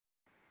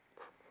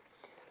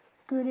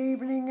Good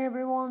evening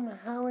everyone,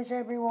 how is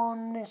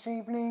everyone this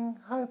evening?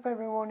 Hope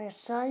everyone is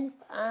safe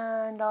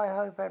and I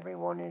hope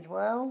everyone is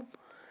well.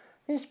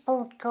 This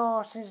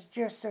podcast is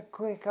just a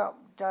quick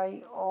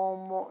update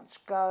on what's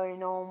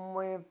going on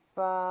with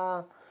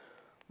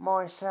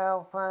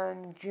myself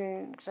and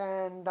Dukes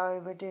and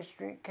Dover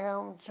District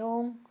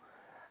Council.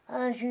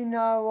 As you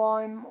know,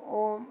 I'm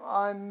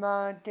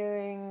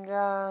doing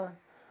a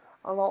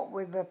lot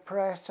with the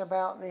press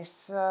about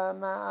this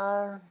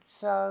matter,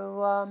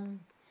 so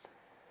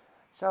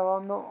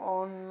I'm not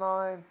on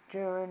live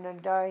during the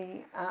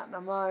day at the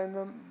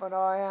moment, but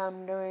I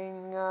am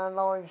doing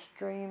live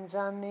streams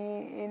in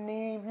the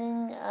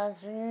evening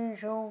as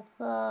usual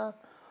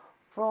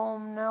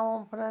from now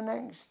on for the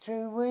next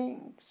 2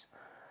 weeks,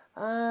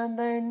 and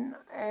then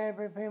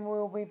everything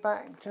will be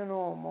back to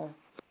normal.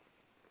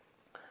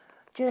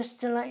 Just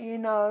to let you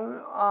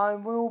know, I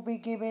will be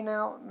giving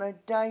out the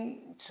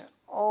date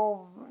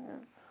of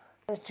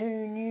the 2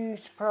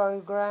 news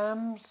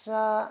programmes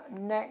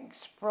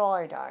next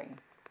Friday.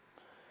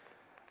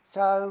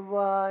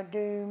 So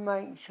do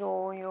make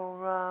sure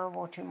you're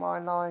watching my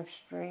live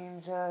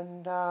streams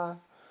and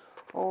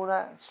all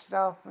that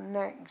stuff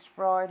next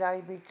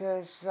Friday,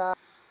 because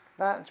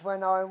that's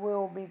when I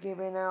will be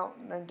giving out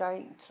the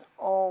dates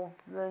of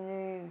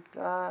the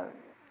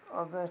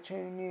of the 2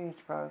 news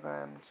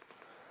programmes.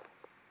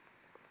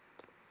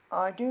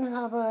 I do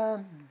have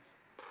a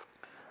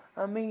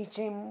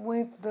meeting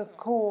with the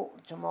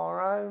court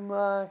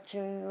tomorrow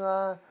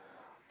to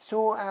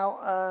sort out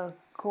a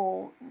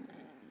court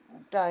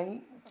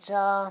date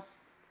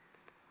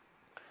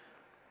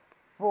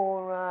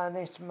for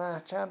this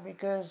matter,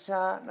 because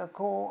the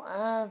court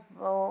have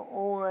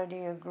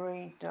already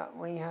agreed that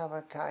we have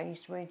a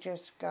case. We're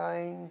just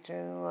going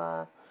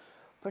to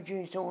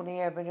produce all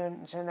the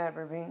evidence and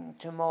everything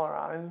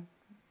tomorrow.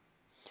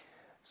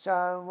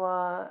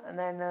 So and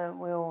then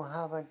we'll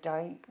have a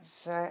date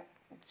set.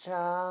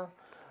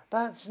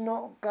 That's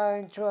not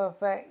going to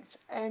affect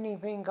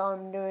anything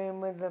I'm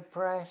doing with the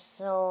press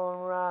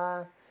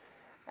or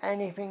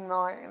anything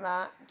like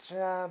that,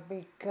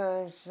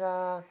 because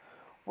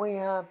we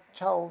have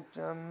told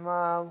them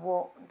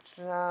what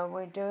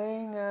we're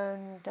doing,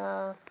 and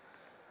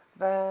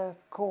the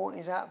court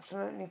is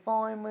absolutely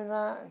fine with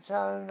that,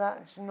 so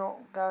that's not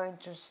going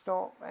to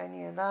stop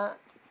any of that.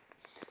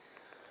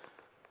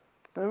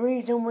 The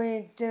reason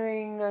we're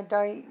doing a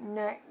date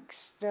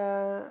next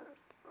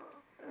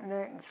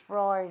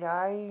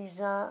Friday,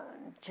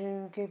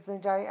 to give the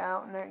date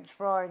out next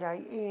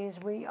Friday, is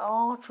we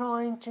are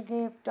trying to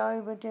give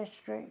Dover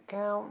District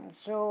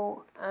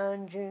Council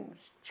and Dukes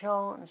a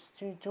chance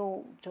to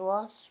talk to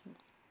us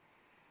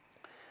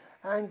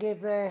and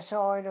give their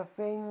side of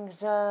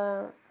things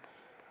and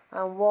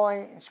why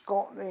it's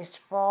got this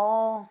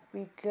far,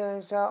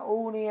 because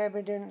all the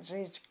evidence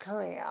is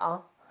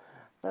clear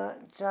that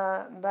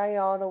they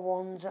are the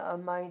ones that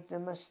have made the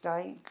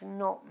mistake,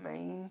 not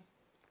me.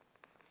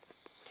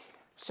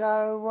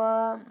 So,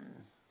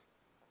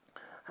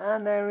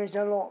 and there is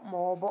a lot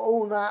more, but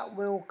all that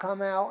will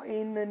come out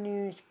in the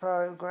news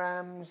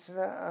programmes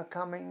that are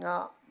coming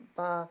up.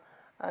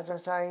 As I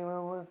say, we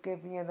will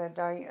give you the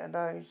date of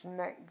those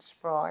next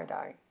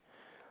Friday.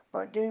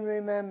 But do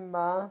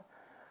remember,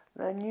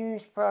 the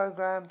news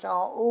programmes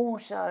are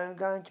also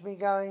going to be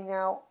going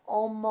out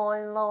on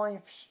my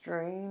live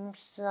streams,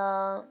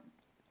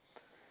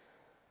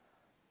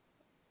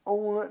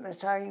 all at the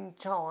same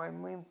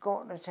time. We've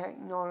got the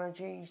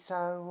technology,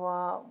 so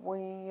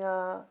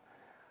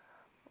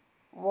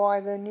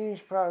while the news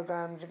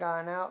programmes are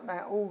going out,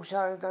 they're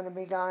also going to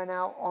be going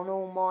out on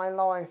all my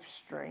live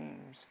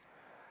streams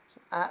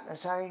at the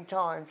same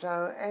time.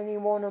 So any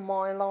one of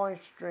my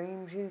live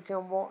streams you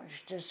can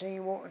watch to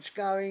see what's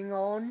going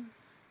on,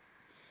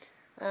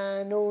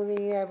 and all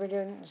the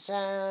evidence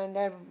and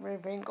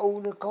everything,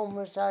 all the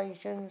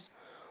conversations,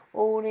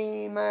 all the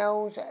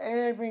emails,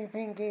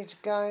 everything is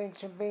going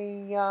to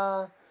be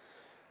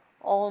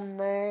on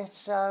there,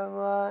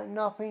 so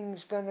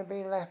nothing's going to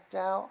be left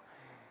out.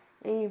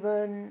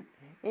 Even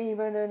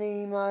an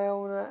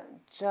email that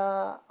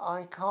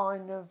I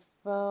kind of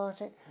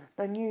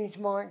the news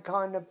might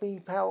kind of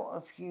beep out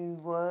a few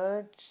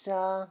words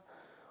on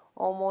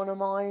one of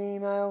my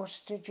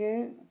emails to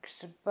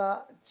Dukes,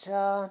 but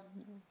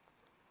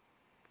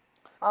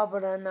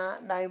other than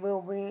that,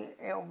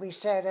 it'll be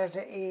said as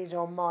it is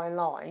on my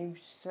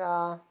lives,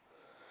 but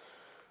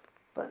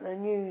the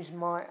news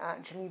might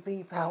actually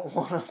beep out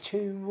 1 or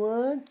 2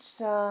 words,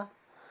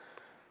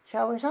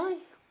 shall we say?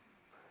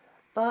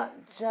 But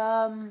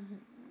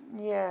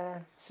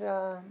yeah,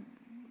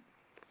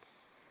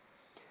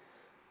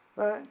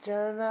 but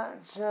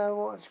that's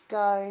what's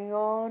going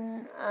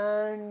on,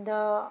 and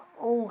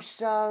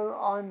also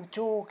I'm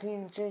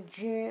talking to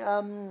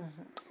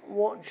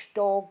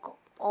Watchdog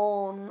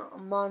on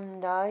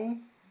Monday,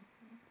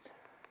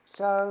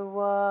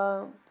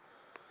 so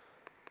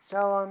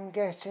I'm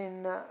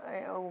guessing that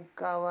it'll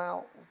go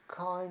out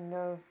kind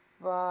of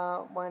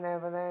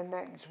whenever their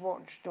next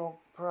Watchdog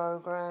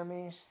programme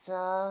is,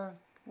 but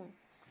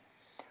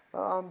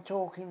I'm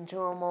talking to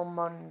them on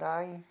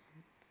Monday.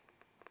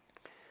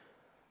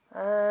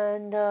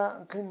 and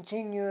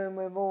continuing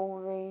with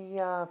all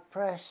the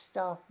press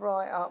stuff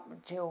right up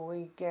until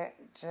we get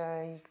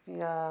a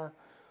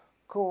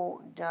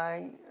court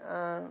date,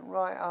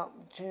 right up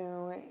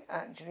to it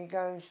actually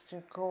goes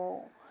to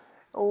court.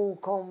 All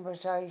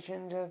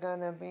conversations are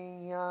going to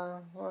be,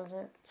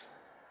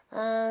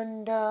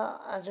 and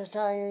as I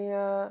say,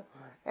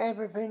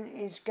 everything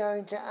is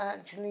going to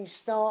actually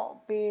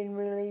start being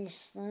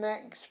released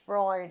next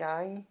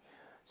Friday.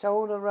 So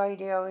all the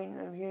radio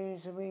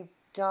interviews that we've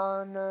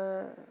done,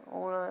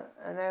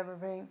 and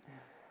everything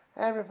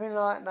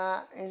like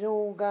that is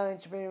all going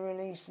to be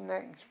released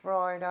next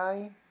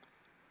Friday.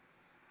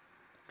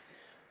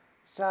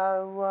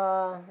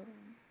 So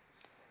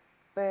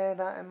bear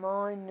that in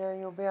mind.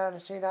 You'll be able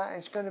to see that.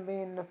 It's going to be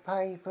in the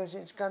papers.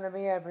 It's going to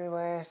be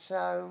everywhere.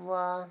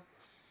 So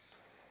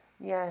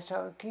yeah.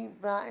 So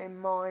keep that in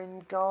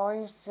mind,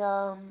 guys.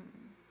 Yeah.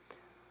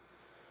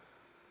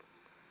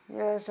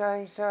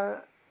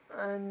 So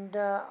and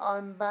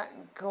I'm back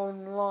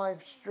on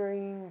live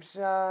streams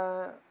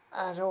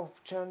as of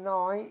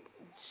tonight.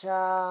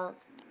 So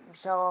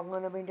I'm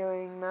going to be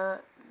doing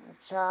that.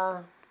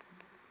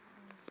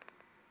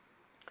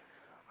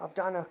 I've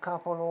done a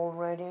couple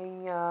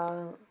already.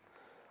 I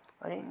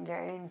didn't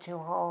get in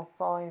till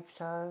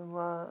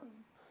 5:30,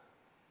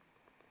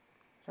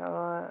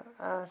 so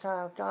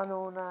I've done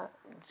all that.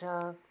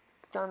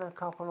 Done a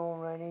couple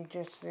already,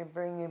 just to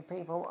bringing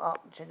people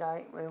up to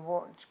date with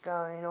what's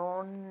going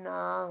on.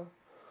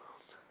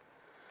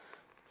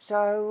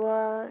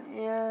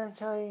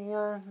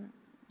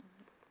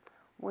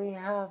 We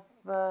have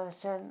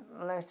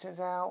sent letters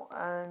out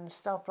and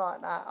stuff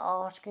like that,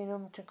 asking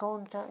them to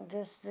contact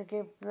us to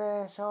give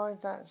their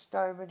side. That's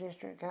Dover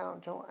District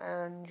Council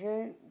and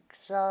Duke.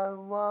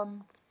 So, well,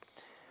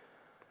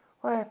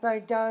 if they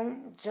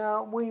don't,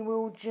 we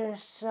will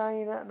just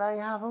say that they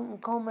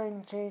haven't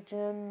commented,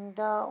 and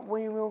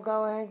we will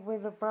go ahead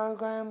with the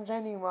programmes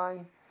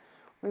anyway.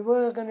 We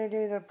were going to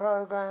do the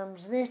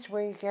programmes this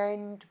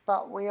weekend,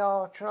 but we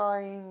are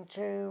trying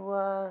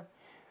to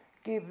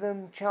give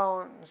them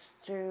chance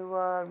to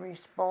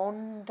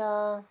respond,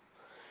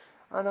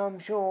 and I'm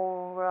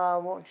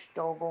sure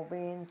Watchdog will be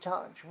in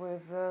touch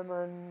with them,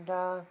 and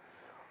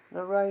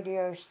the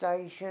radio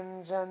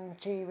stations and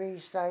TV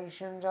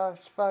stations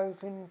I've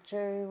spoken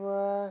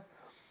to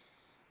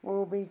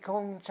will be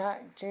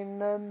contacting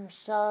them.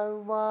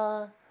 So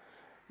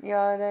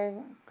yeah,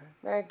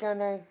 they're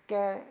gonna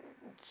get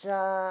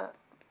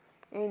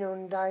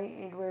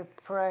inundated with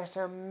press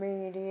and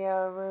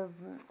media,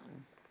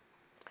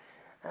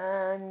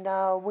 and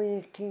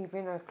we're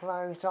keeping a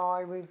close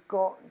eye. We've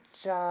got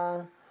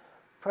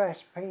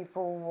press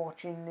people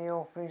watching the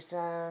office,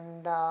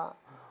 and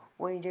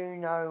we do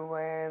know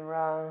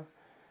where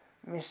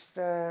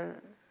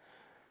Mr.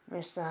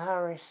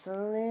 Harris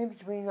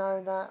lives. We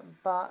know that,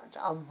 but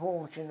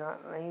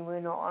unfortunately we're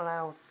not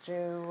allowed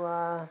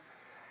to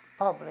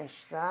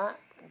publish that.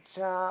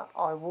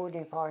 I would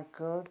if I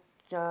could,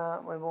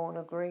 with all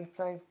the grief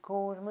they've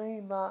caused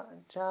me, but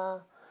I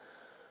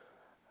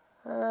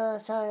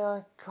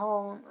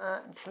can't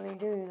actually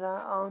do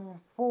that,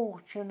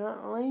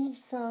 unfortunately.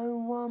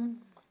 So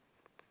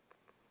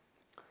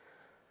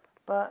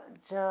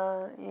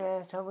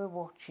yeah, so we're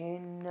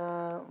watching.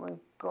 We've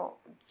got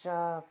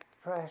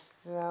press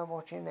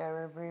watching their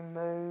every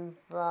move,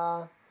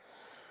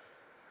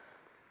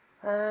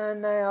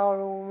 and they are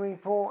all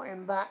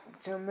reporting back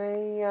to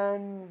me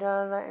and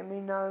letting me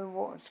know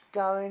what's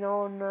going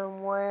on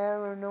and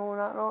where and all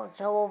that lot.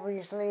 So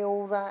obviously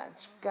all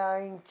that's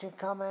going to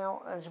come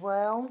out as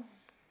well.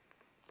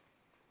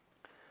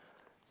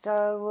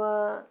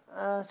 So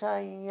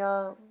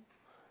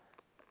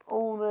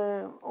all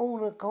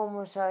the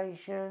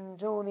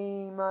conversations, all the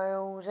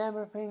emails,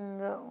 everything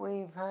that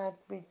we've had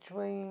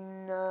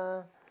between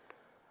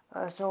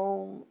us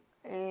all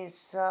is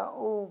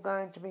all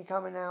going to be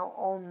coming out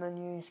on the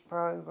news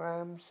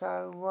programme.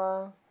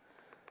 So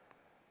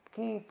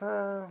keep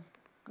an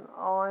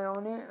eye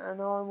on it, and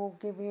I will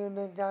give you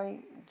the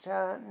date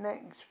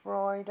next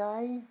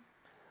Friday.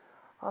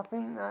 I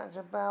think that's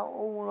about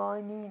all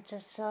I need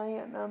to say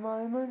at the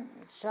moment.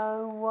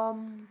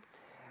 So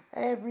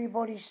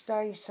everybody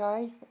stay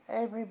safe,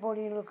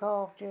 everybody look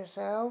after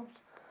yourselves.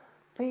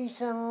 Peace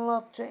and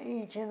love to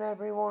each and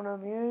every one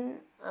of you,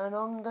 and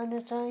I'm going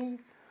to say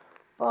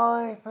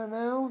bye for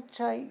now.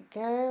 Take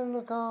care,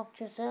 look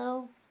after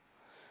yourself,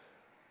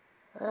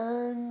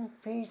 and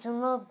peace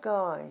and love,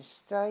 guys.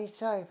 Stay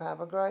safe, have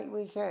a great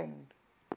weekend.